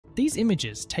These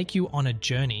images take you on a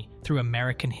journey through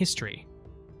American history,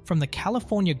 from the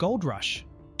California Gold Rush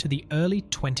to the early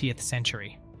 20th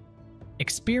century.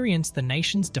 Experience the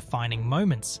nation's defining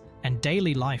moments and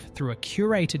daily life through a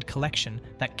curated collection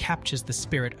that captures the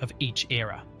spirit of each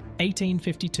era.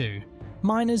 1852.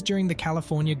 Miners during the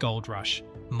California Gold Rush.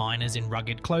 Miners in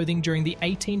rugged clothing during the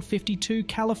 1852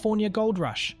 California Gold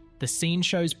Rush. The scene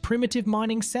shows primitive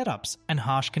mining setups and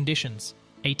harsh conditions.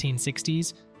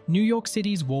 1860s. New York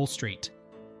City's Wall Street.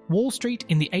 Wall Street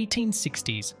in the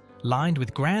 1860s, lined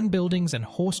with grand buildings and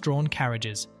horse-drawn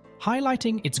carriages,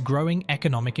 highlighting its growing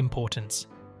economic importance.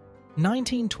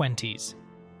 1920s.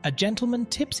 A gentleman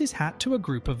tips his hat to a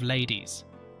group of ladies.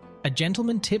 A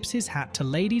gentleman tips his hat to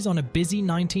ladies on a busy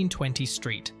 1920s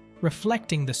street,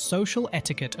 reflecting the social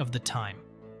etiquette of the time.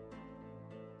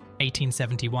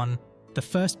 1871. The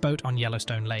first boat on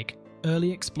Yellowstone Lake.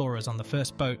 Early explorers on the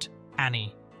first boat,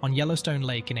 Annie, on Yellowstone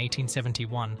Lake in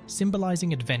 1871,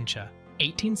 symbolizing adventure.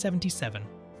 1877.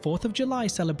 4th of July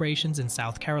celebrations in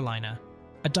South Carolina.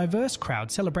 A diverse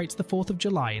crowd celebrates the 4th of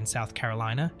July in South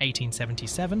Carolina,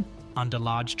 1877, under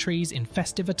large trees in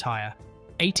festive attire.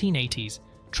 1880s.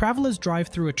 Travelers drive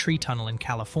through a tree tunnel in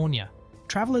California.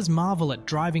 Travelers marvel at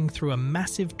driving through a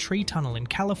massive tree tunnel in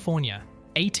California.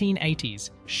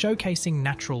 1880s. Showcasing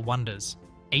natural wonders.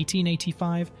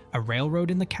 1885, a railroad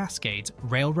in the Cascades.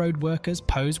 Railroad workers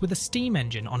pose with a steam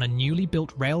engine on a newly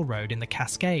built railroad in the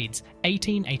Cascades.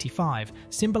 1885,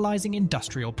 symbolizing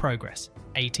industrial progress.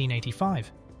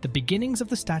 1885, the beginnings of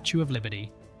the Statue of Liberty.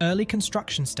 Early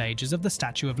construction stages of the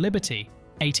Statue of Liberty.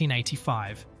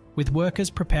 1885, with workers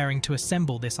preparing to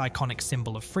assemble this iconic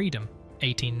symbol of freedom.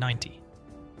 1890.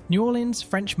 New Orleans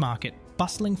French Market.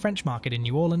 Bustling French market in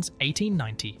New Orleans,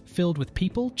 1890, filled with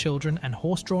people, children, and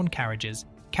horse-drawn carriages,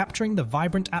 capturing the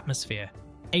vibrant atmosphere.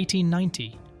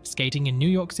 1890, skating in New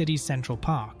York City's Central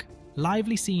Park.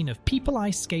 Lively scene of people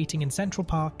ice skating in Central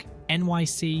Park,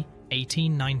 NYC,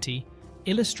 1890,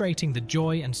 illustrating the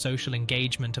joy and social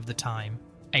engagement of the time.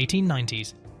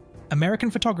 1890s.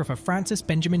 American photographer Frances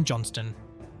Benjamin Johnston.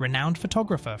 Renowned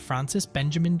photographer Frances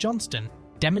Benjamin Johnston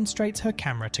demonstrates her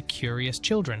camera to curious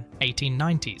children.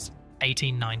 1890s.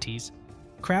 1890s.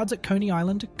 Crowds at Coney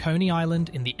Island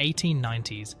in the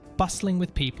 1890s, bustling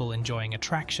with people enjoying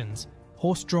attractions,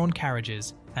 horse-drawn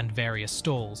carriages, and various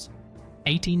stalls.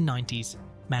 1890s.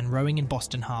 Man rowing in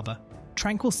Boston Harbor.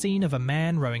 Tranquil scene of a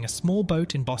man rowing a small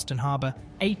boat in Boston Harbor.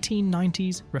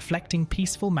 1890s, reflecting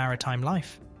peaceful maritime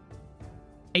life.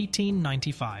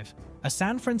 1895. A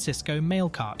San Francisco mail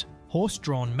cart.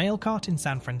 Horse-drawn mail cart in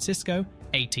San Francisco.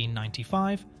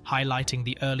 1895, highlighting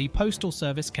the early postal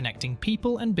service connecting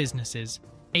people and businesses.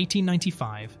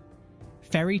 1895.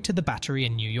 Ferry to the Battery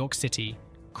in New York City.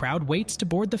 Crowd waits to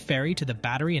board the ferry to the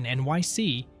Battery in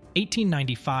NYC.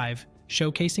 1895,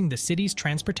 showcasing the city's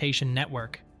transportation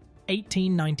network.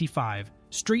 1895.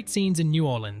 Street scenes in New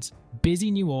Orleans.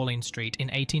 Busy New Orleans Street in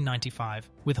 1895,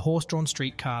 with horse-drawn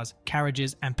streetcars,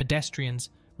 carriages, and pedestrians,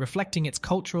 reflecting its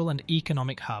cultural and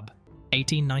economic hub.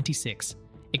 1896.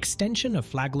 Extension of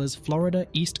Flagler's Florida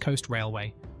East Coast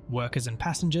Railway. Workers and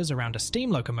passengers around a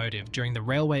steam locomotive during the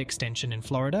railway extension in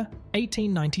Florida.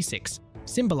 1896,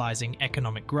 symbolizing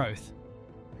economic growth.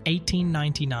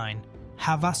 1899.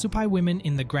 Havasupai women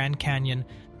in the Grand Canyon.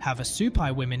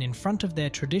 Havasupai women in front of their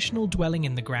traditional dwelling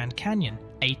in the Grand Canyon.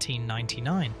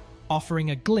 1899,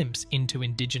 offering a glimpse into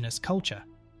indigenous culture.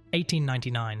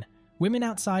 1899. Women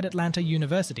outside Atlanta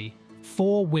University.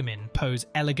 4 women pose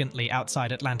elegantly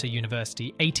outside Atlanta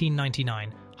University,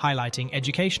 1899, highlighting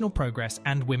educational progress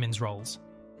and women's roles.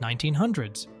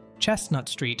 1900s. Chestnut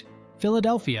Street,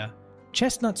 Philadelphia.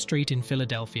 Chestnut Street in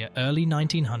Philadelphia, early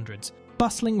 1900s,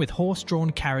 bustling with horse-drawn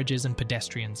carriages and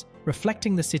pedestrians,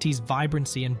 reflecting the city's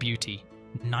vibrancy and beauty.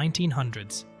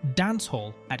 1900s. Dance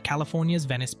hall at California's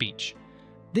Venice Beach.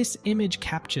 This image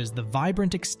captures the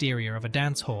vibrant exterior of a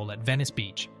dance hall at Venice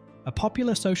Beach, a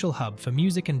popular social hub for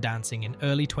music and dancing in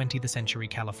early 20th century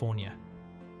California.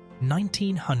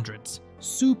 1900s.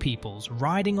 Sioux peoples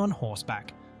riding on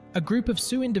horseback. A group of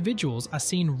Sioux individuals are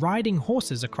seen riding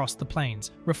horses across the plains,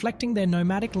 reflecting their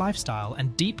nomadic lifestyle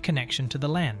and deep connection to the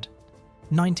land.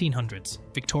 1900s.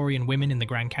 Victorian women in the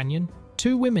Grand Canyon.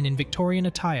 2 women in Victorian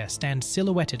attire stand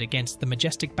silhouetted against the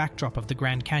majestic backdrop of the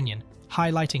Grand Canyon,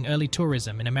 highlighting early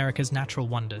tourism in America's natural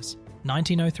wonders.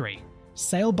 1903.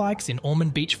 Sail bikes in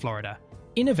Ormond Beach, Florida.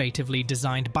 Innovatively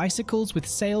designed bicycles with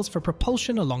sails for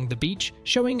propulsion along the beach,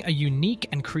 showing a unique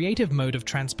and creative mode of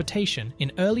transportation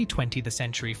in early 20th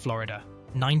century Florida.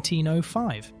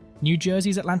 1905. New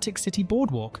Jersey's Atlantic City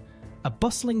Boardwalk. A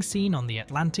bustling scene on the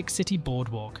Atlantic City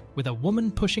Boardwalk, with a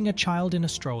woman pushing a child in a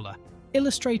stroller.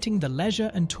 illustrating the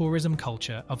leisure and tourism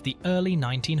culture of the early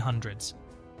 1900s.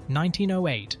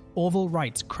 1908, Orville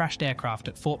Wright's crashed aircraft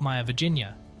at Fort Myer,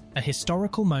 Virginia, a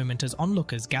historical moment as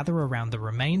onlookers gather around the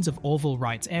remains of Orville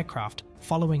Wright's aircraft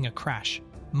following a crash,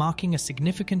 marking a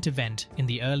significant event in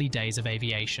the early days of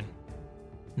aviation.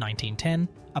 1910,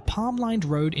 a palm-lined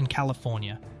road in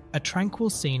California, a tranquil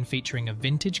scene featuring a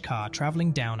vintage car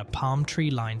traveling down a palm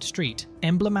tree-lined street,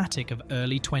 emblematic of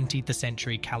early 20th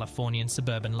century Californian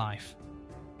suburban life.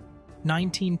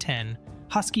 1910,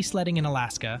 husky sledding in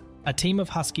Alaska, a team of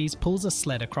huskies pulls a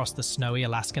sled across the snowy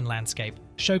Alaskan landscape,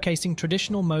 showcasing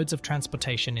traditional modes of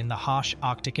transportation in the harsh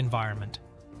Arctic environment.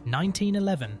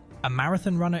 1911, a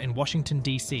marathon runner in Washington,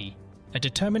 D.C. A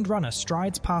determined runner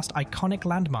strides past iconic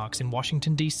landmarks in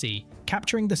Washington, D.C.,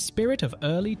 capturing the spirit of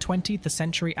early 20th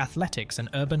century athletics and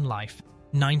urban life.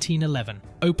 1911,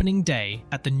 opening day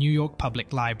at the New York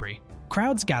Public Library.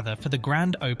 Crowds gather for the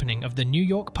grand opening of the New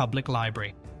York Public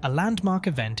Library, a landmark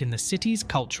event in the city's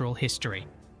cultural history.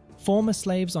 Former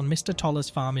slaves on Mr. Toller's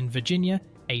farm in Virginia,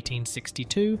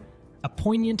 1862, a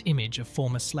poignant image of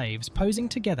former slaves posing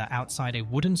together outside a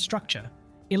wooden structure,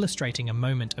 illustrating a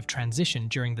moment of transition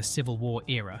during the Civil War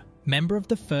era. Member of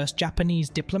the first Japanese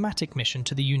diplomatic mission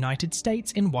to the United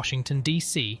States in Washington,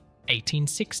 D.C.,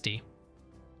 1860.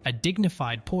 A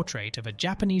dignified portrait of a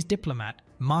Japanese diplomat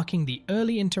marking the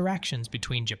early interactions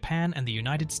between Japan and the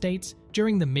United States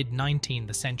during the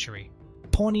mid-19th century.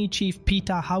 Pawnee Chief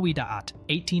Peter Hawidaat,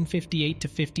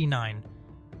 1858-59.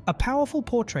 A powerful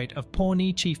portrait of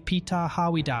Pawnee Chief Peter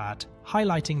Hawidaat,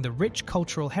 highlighting the rich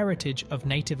cultural heritage of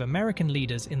Native American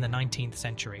leaders in the 19th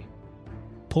century.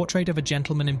 Portrait of a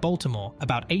gentleman in Baltimore,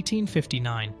 about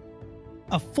 1859.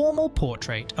 A formal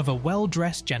portrait of a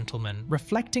well-dressed gentleman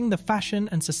reflecting the fashion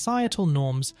and societal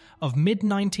norms of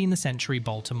mid-19th century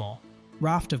Baltimore.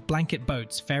 Raft of blanket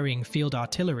boats ferrying field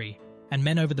artillery and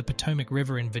men over the Potomac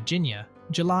River in Virginia,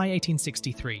 July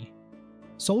 1863.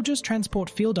 Soldiers transport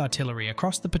field artillery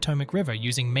across the Potomac River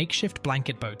using makeshift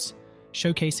blanket boats,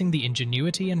 showcasing the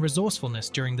ingenuity and resourcefulness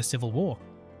during the Civil War.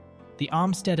 The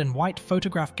Armstead and White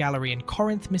Photograph Gallery in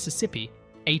Corinth, Mississippi,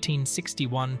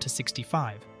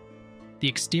 1861-65. The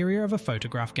exterior of a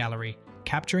photograph gallery,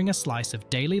 capturing a slice of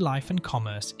daily life and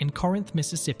commerce in Corinth,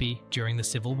 Mississippi during the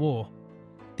Civil War.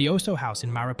 The Oso House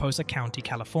in Mariposa County,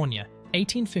 California,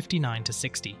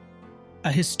 1859-60.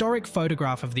 A historic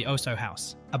photograph of the Oso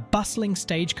House, a bustling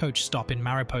stagecoach stop in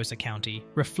Mariposa County,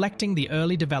 reflecting the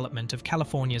early development of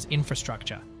California's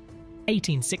infrastructure.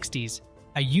 1860s,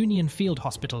 a Union Field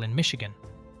Hospital in Michigan.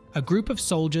 A group of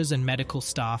soldiers and medical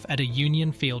staff at a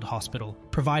Union Field Hospital,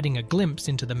 providing a glimpse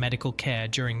into the medical care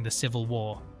during the Civil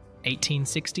War.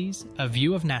 1860s, a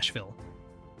view of Nashville.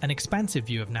 An expansive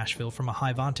view of Nashville from a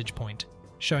high vantage point,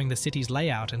 showing the city's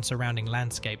layout and surrounding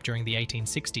landscape during the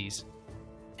 1860s.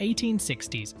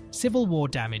 1860s, Civil War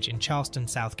damage in Charleston,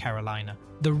 South Carolina.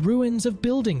 The ruins of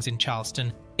buildings in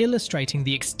Charleston, illustrating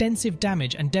the extensive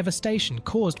damage and devastation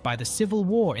caused by the Civil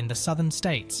War in the southern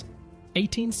states.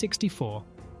 1864,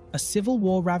 a Civil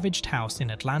War-ravaged house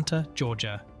in Atlanta,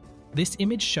 Georgia. This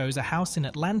image shows a house in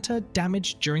Atlanta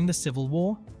damaged during the Civil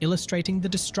War, illustrating the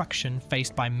destruction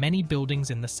faced by many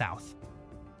buildings in the South.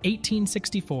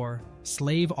 1864,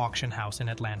 slave auction house in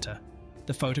Atlanta.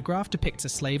 The photograph depicts a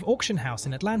slave auction house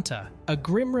in Atlanta, a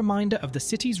grim reminder of the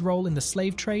city's role in the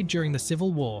slave trade during the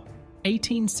Civil War.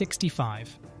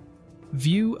 1865.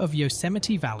 View of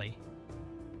Yosemite Valley.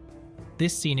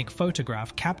 This scenic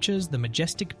photograph captures the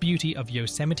majestic beauty of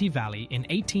Yosemite Valley in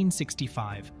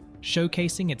 1865,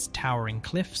 showcasing its towering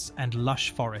cliffs and lush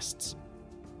forests.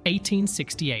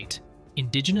 1868.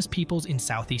 Indigenous peoples in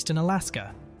southeastern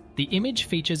Alaska. The image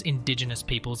features indigenous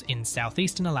peoples in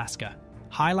southeastern Alaska,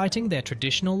 highlighting their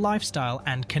traditional lifestyle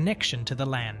and connection to the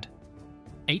land.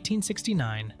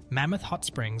 1869, Mammoth Hot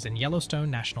Springs in Yellowstone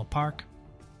National Park.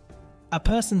 A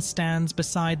person stands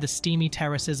beside the steamy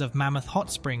terraces of Mammoth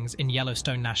Hot Springs in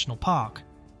Yellowstone National Park,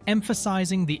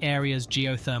 emphasizing the area's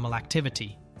geothermal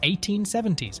activity.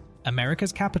 1870s,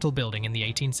 America's Capitol Building in the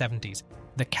 1870s.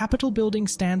 The Capitol Building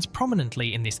stands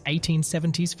prominently in this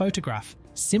 1870s photograph,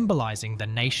 symbolizing the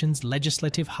nation's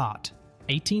legislative heart.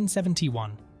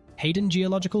 1871, Hayden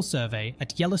Geological Survey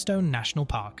at Yellowstone National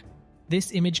Park.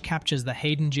 This image captures the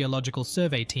Hayden Geological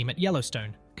Survey team at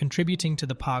Yellowstone, contributing to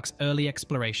the park's early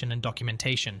exploration and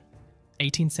documentation.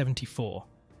 1874,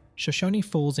 Shoshone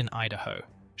Falls in Idaho.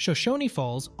 Shoshone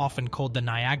Falls, often called the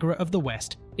Niagara of the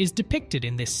West, is depicted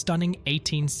in this stunning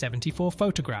 1874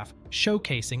 photograph,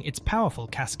 showcasing its powerful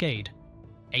cascade.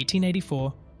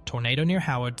 1884, tornado near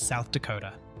Howard, South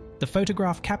Dakota. The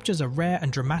photograph captures a rare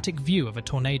and dramatic view of a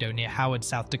tornado near Howard,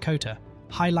 South Dakota,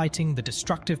 highlighting the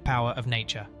destructive power of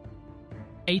nature.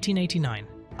 1889.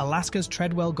 Alaska's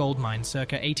Treadwell Gold Mine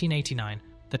circa 1889.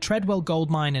 The Treadwell Gold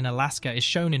Mine in Alaska is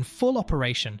shown in full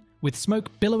operation, with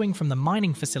smoke billowing from the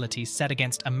mining facilities set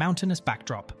against a mountainous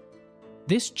backdrop.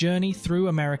 This journey through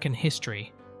American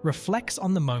history reflects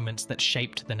on the moments that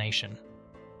shaped the nation.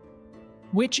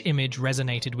 Which image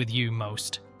resonated with you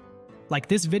most? Like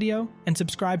this video and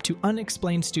subscribe to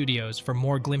Unexplained Studios for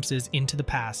more glimpses into the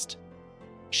past.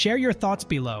 Share your thoughts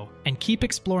below and keep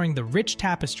exploring the rich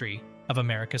tapestry of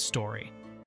America's story.